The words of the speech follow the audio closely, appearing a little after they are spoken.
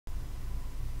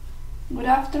Good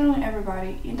afternoon,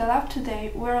 everybody. In the lab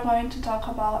today, we are going to talk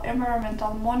about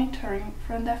environmental monitoring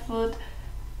from the food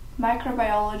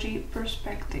microbiology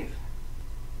perspective.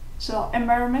 So,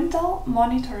 environmental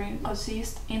monitoring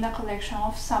consists in the collection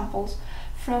of samples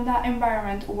from the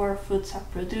environment where foods are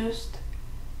produced.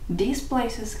 These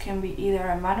places can be either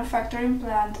a manufacturing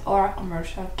plant or a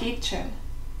commercial kitchen.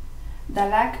 The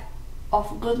lack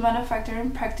of good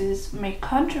manufacturing practices may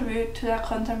contribute to the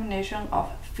contamination of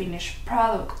finished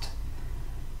product.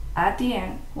 At the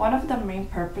end, one of the main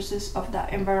purposes of the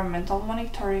environmental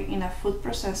monitoring in a food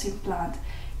processing plant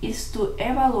is to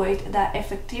evaluate the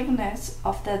effectiveness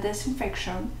of the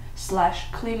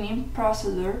disinfection/cleaning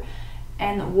procedure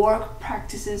and work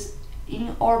practices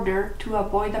in order to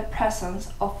avoid the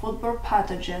presence of foodborne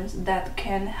pathogens that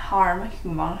can harm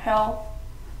human health.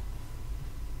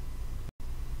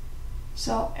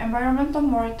 So, environmental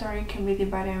monitoring can be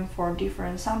divided in 4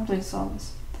 different sampling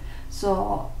zones.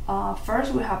 So,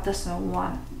 first we have the Zone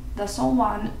 1. The Zone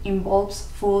 1 involves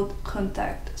food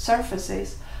contact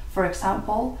surfaces, for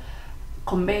example,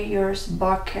 conveyors,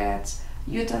 buckets,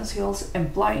 utensils,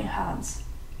 employing hands.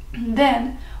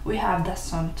 Then we have the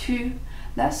Zone 2.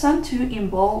 The Zone 2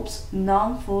 involves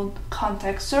non-food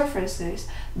contact surfaces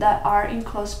that are in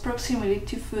close proximity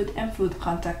to food and food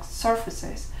contact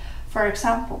surfaces. For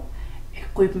example,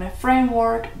 equipment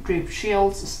framework, drip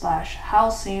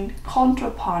shields/housing,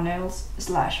 control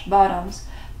panels/bottoms,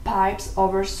 pipes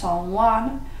over Zone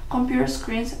 1, computer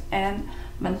screens, and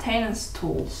maintenance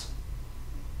tools.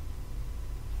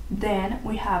 Then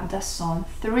we have the Zone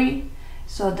 3.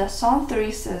 So the Zone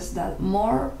 3 says that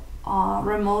more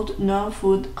remote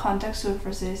non-food contact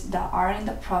surfaces that are in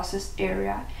the process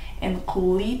area and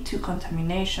could lead to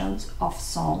contaminations of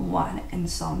Zone 1 and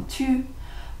Zone 2.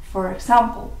 For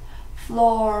example,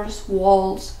 floors,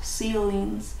 walls,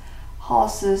 ceilings,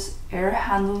 hoses, air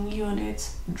handling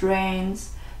units,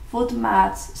 drains, foot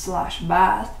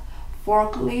mats/bath,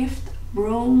 forklift,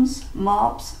 brooms,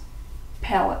 mops,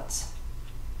 pellets.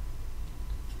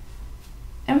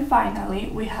 And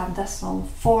finally, we have the Zone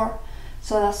 4.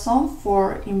 So the Zone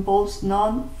 4 involves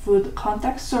non-food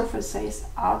contact surfaces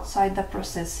outside the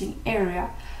processing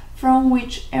area from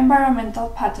which environmental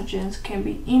pathogens can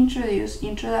be introduced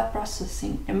into the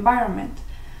processing environment.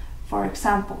 For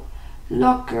example,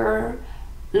 locker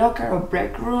or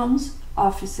break rooms,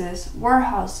 offices,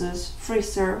 warehouses,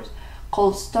 freezers,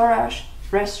 cold storage,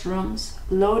 restrooms,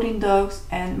 loading docks,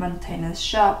 and maintenance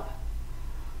shop.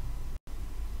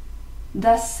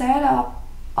 The setup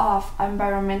of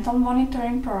environmental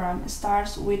monitoring program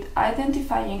starts with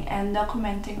identifying and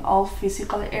documenting all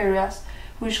physical areas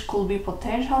which could be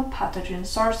potential pathogen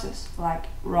sources, like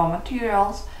raw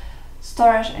materials,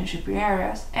 storage and shipping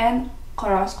areas, and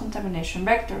cross-contamination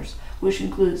vectors, which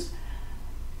includes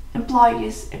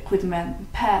employees, equipment,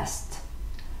 and pests.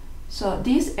 So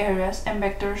these areas and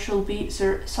vectors should be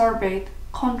surveyed,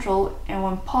 controlled, and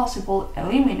when possible,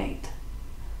 eliminate.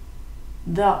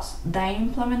 Thus, the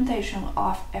implementation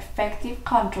of effective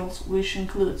controls, which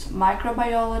includes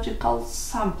microbiological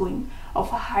sampling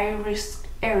of high-risk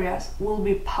areas, will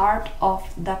be part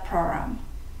of the program.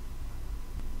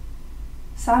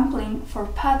 Sampling for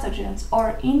pathogens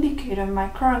or indicator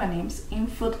microorganisms in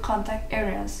food contact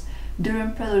areas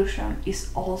during production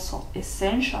is also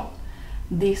essential.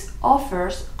 This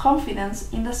offers confidence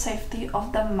in the safety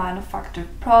of the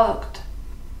manufactured product.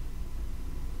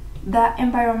 The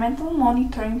environmental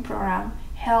monitoring program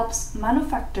helps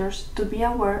manufacturers to be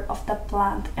aware of the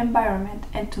plant environment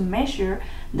and to measure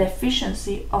the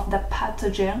efficiency of the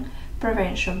pathogen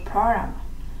prevention program.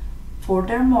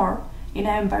 Furthermore, in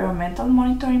an environmental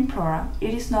monitoring program,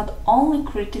 it is not only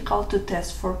critical to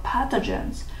test for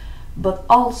pathogens, but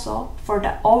also for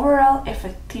the overall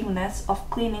effectiveness of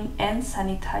cleaning and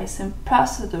sanitizing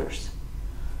procedures.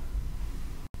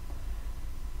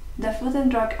 The Food and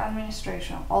Drug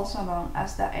Administration, also known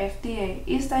as the FDA,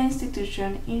 is the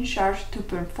institution in charge to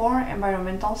perform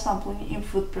environmental sampling in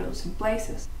food producing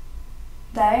places.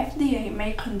 The FDA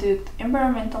may conduct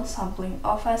environmental sampling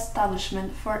of an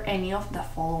establishment for any of the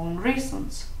following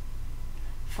reasons: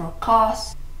 for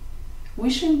cost,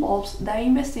 which involves the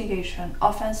investigation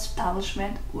of an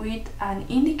establishment with an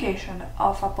indication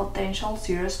of a potential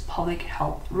serious public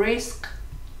health risk.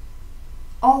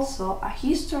 Also, a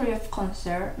history of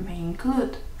concern may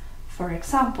include, for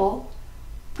example,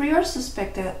 prior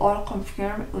suspected or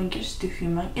confirmed linkage to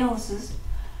human illnesses,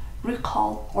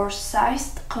 recall or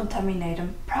seized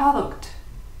contaminated product.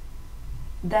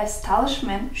 The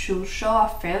establishment should show a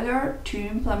failure to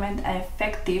implement an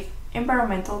effective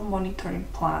environmental monitoring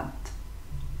plan.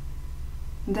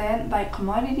 Then by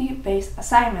commodity-based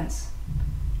assignments.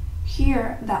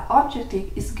 Here, the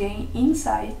objective is gain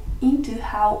insight into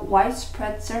how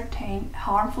widespread certain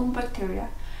harmful bacteria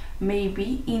may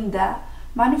be in the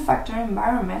manufacturing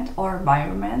environment or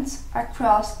environments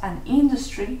across an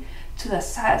industry to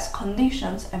assess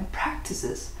conditions and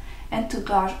practices and to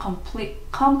gauge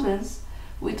compliance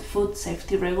with food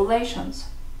safety regulations.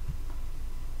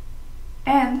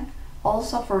 And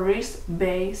also for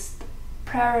risk-based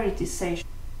prioritization.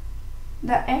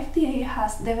 The FDA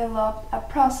has developed a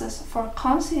process for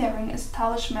considering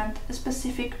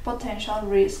establishment-specific potential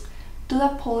risk to the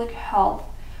public health,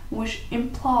 which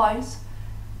employs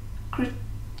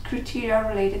criteria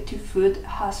related to food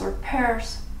hazard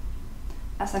pairs.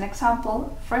 As an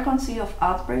example, frequency of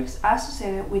outbreaks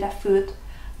associated with a food,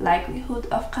 likelihood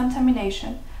of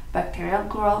contamination, bacterial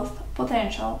growth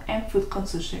potential, and food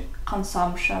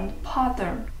consumption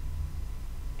pattern,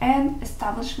 and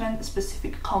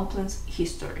establishment-specific compliance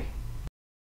history.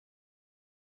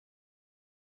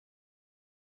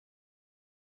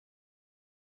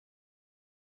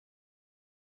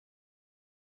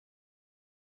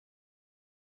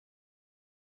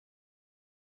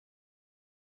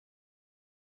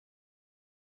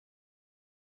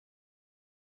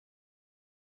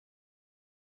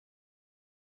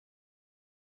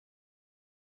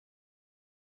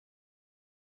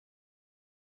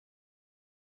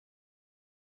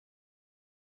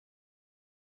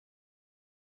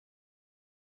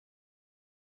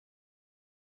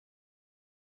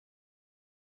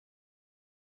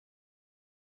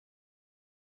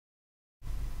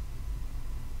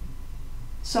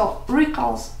 So,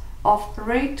 recalls of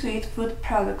ready-to-eat food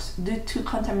products due to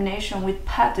contamination with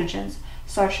pathogens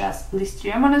such as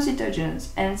Listeria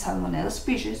monocytogenes and Salmonella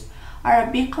species are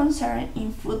a big concern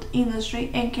in food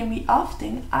industry and can be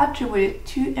often attributed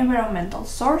to environmental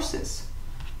sources.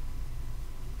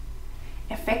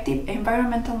 Effective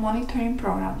environmental monitoring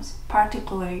programs,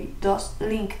 particularly those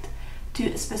linked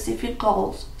to specific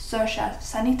goals such as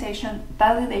sanitation,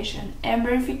 validation, and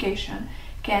verification,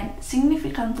 can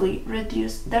significantly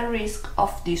reduce the risk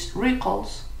of these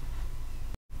recalls.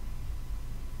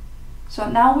 So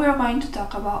now we are going to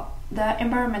talk about the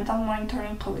environmental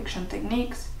monitoring collection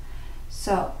techniques.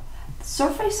 So,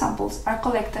 surface samples are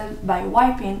collected by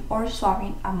wiping or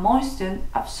swabbing a moistened,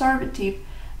 absorptive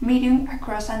medium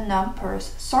across a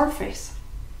non-porous surface.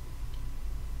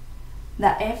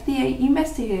 The FDA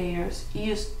investigators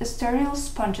use sterile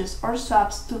sponges or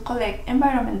swabs to collect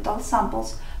environmental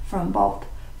samples from both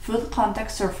food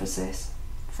contact surfaces,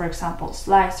 for example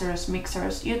slicers,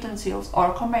 mixers, utensils,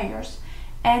 or conveyors,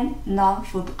 and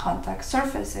non-food contact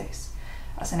surfaces,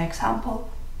 as an example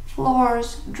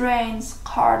floors, drains,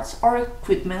 carts, or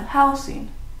equipment housing.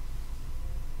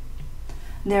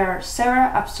 There are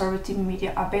several absorptive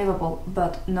media available,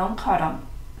 but non-cotton,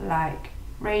 like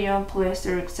rayon,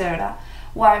 polyester, etc.,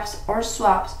 wipes or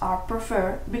swabs are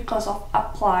preferred because of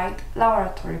applied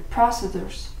laboratory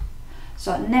procedures.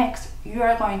 So next, you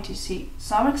are going to see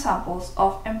some examples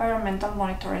of environmental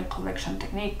monitoring collection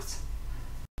techniques.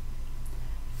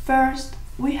 First,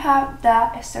 we have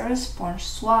the sterile sponge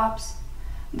swabs.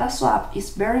 The swab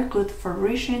is very good for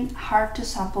reaching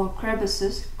hard-to-sample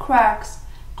crevices, cracks,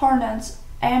 corners,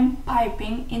 and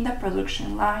piping in the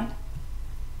production line.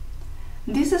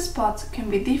 These spots can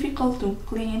be difficult to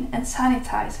clean and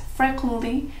sanitize,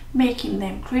 frequently making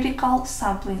them critical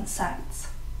sampling sites.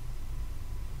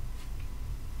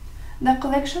 The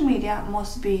collection media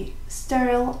must be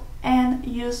sterile and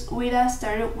used with a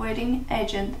sterile wetting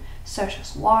agent such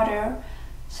as water,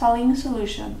 saline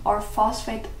solution, or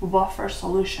phosphate buffer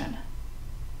solution.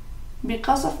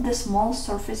 Because of the small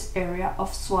surface area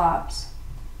of swabs,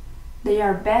 they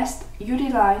are best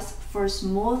utilized for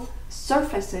smooth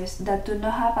surfaces that do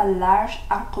not have a large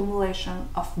accumulation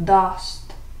of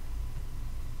dust.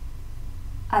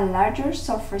 A larger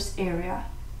surface area,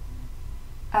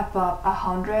 above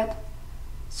 100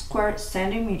 square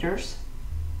centimeters,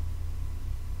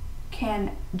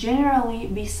 can generally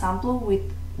be sampled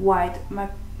with white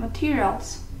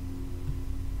materials.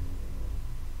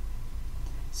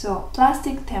 So,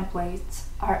 plastic templates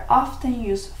are often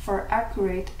used for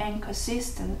accurate and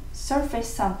consistent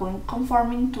surface sampling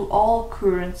conforming to all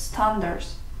current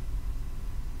standards.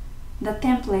 The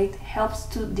template helps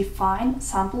to define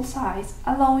sample size,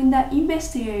 allowing the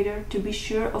investigator to be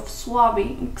sure of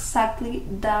swabbing exactly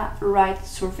the right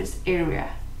surface area.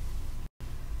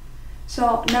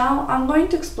 So now I'm going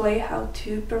to explain how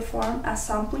to perform a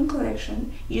sampling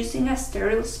collection using a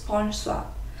sterile sponge swab.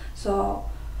 So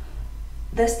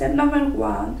the step number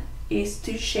 1 is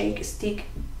to stick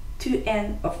to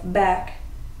end of bag.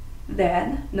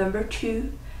 Then number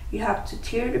 2, you have to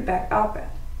tear the bag open.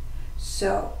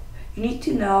 So you need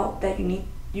to know that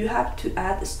you have to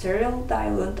add sterile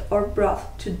diluent or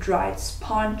broth to dried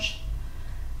sponge.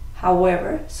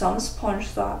 However, some sponge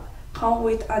swab come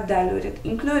with a diluent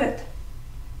included.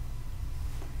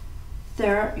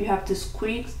 Third, you have to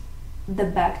squeeze the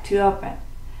bag to open.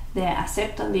 Then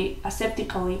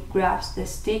aseptically grasp the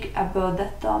stick above the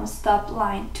thumb stop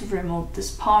line to remove the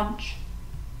sponge.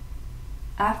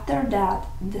 After that,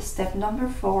 the step number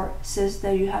 4 says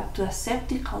that you have to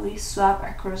aseptically swab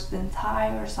across the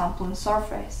entire sampling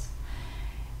surface.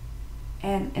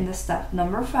 And in the step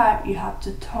number 5, you have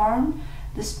to turn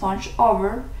the sponge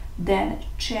over, then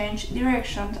change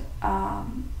direction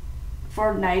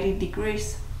for 90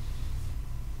 degrees.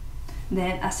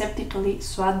 Then aseptically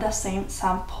swab the same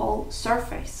sample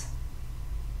surface.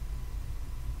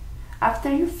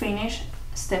 After you finish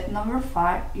step number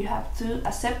 5, you have to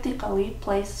aseptically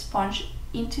place the sponge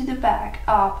into the bag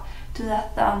up to the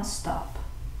thumb stop.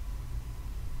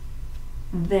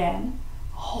 Then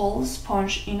hold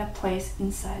sponge in a place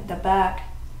inside the bag.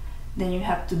 Then you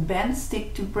have to bend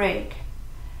stick to break.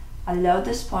 Allow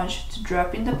the sponge to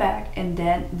drop in the bag and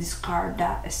then discard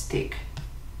that stick.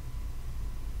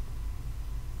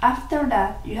 After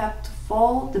that, you have to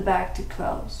fold the bag to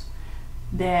close.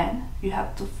 Then you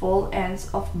have to fold ends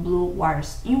of blue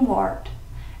wires inward.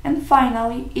 And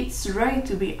finally, it's ready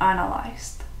to be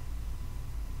analyzed.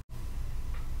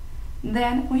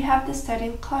 Then we have the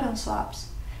sterile cotton swabs.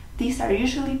 These are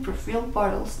usually pre-filled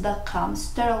bottles that come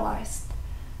sterilized.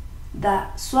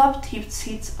 The swab tip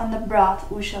sits on the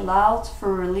broth, which allows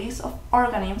for release of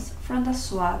organisms from the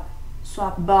swab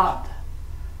bud.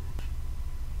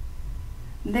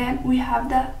 Then we have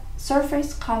the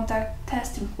surface contact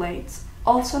testing plates,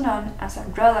 also known as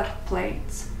Rhodak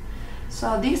plates.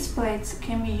 So these plates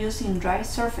can be used in dry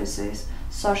surfaces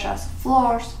such as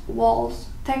floors, walls,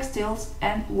 textiles,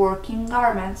 and working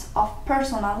garments of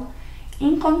personnel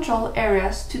in controlled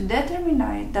areas to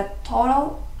determine the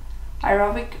total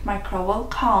aerobic microbial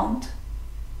count,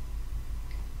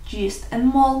 yeast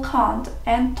and mold count,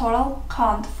 and total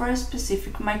count for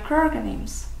specific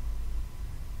microorganisms.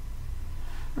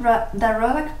 The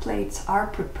Rhodak plates are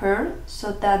prepared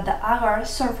so that the agar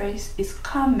surface is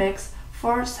convex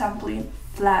for sampling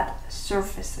flat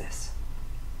surfaces.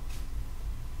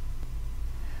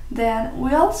 Then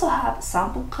we also have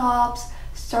sample cups,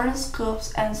 sterile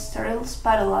scoops, and sterile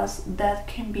spatulas that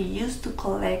can be used to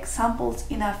collect samples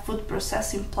in a food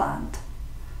processing plant.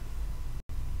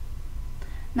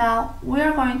 Now we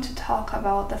are going to talk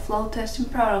about the flow testing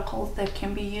protocols that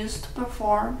can be used to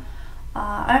perform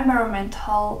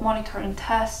environmental monitoring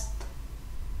test.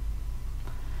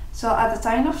 So at the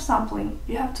time of sampling,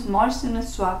 you have to moisten the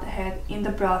swab head in the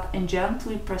broth and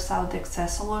gently press out the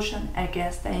excess solution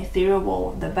against the interior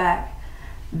wall of the bag.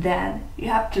 Then you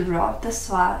have to rub the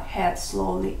swab head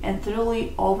slowly and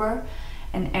thoroughly over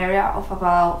an area of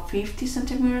about 50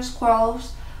 centimeters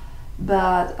squares,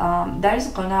 but that is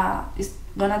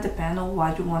gonna depend on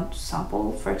what you want to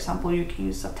sample. For example, you can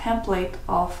use a template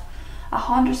of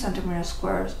 100 centimeter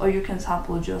squares, or you can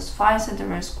sample just 5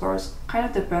 centimeter squares. Kind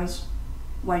of depends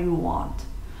what you want.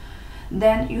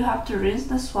 Then you have to rinse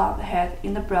the swab head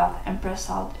in the broth and press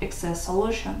out excess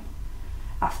solution.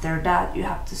 After that, you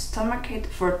have to stomach it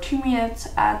for 2 minutes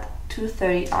at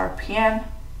 230 RPM.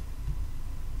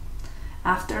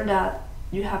 After that,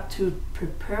 you have to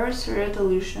prepare serial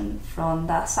dilution from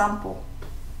that sample.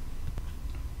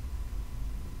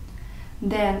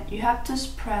 Then you have to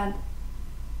spread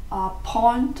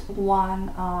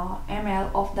 0.1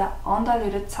 ml of the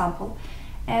undiluted sample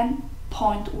and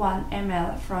 0.1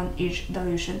 ml from each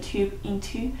dilution tube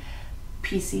into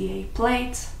PCA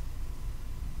plates.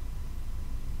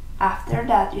 After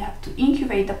that, you have to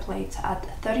incubate the plates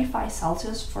at 35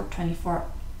 Celsius for 24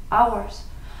 hours.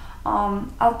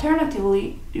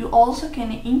 Alternatively, you also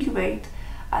can incubate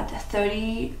at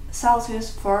 30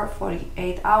 Celsius for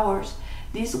 48 hours.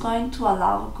 This is going to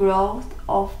allow growth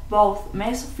of both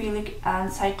mesophilic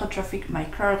and psychotrophic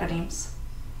microorganisms.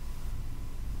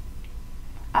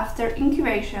 After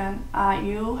incubation,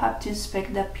 you have to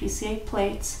inspect the PCA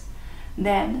plates.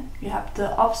 Then you have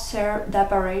to observe the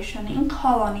variation in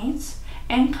colonies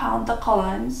and count the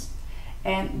colonies.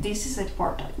 And this is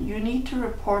important. You need to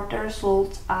report the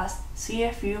results as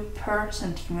CFU per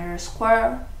centimeter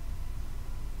square.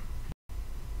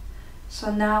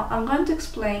 So now I'm going to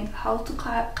explain how to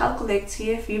calculate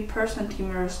CFU per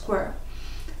centimeter square.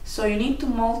 So you need to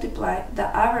multiply the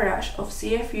average of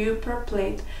CFU per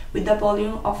plate with the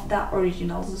volume of the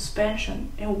original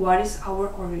suspension. And what is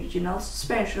our original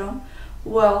suspension?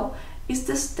 Well, it's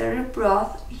the sterile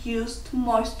broth used to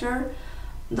moisten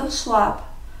the swab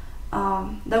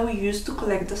that we use to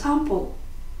collect the sample.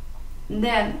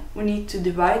 Then we need to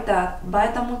divide that by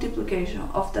the multiplication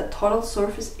of the total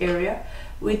surface area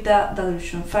with the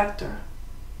dilution factor.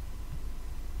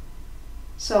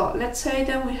 So let's say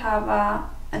that we have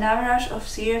an average of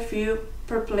CFU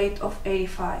per plate of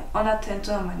 85 on a 10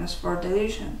 to the minus 4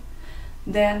 dilution.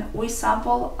 Then we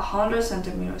sample 100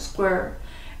 centimeters square,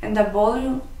 and the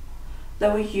volume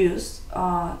that we used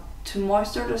to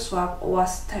moisture the swab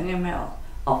was 10 ml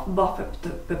of buffer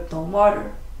peptone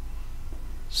water.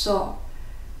 So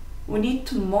we need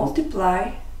to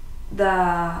multiply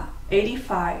the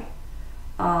 85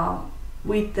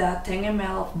 with the 10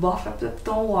 ml of buffer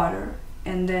peptone water,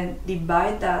 and then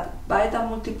divide that by the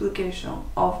multiplication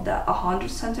of the 100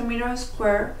 centimeters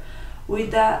square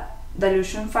with the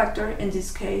dilution factor, in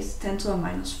this case 10 to the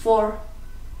minus 4.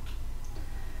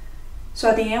 So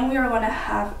at the end we are going to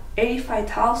have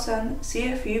 85,000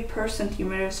 CFU per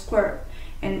centimeter square,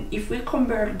 and if we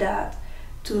convert that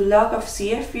to log of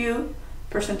CFU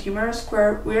per centimeter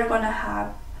square, we are going to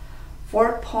have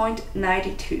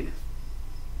 4.92.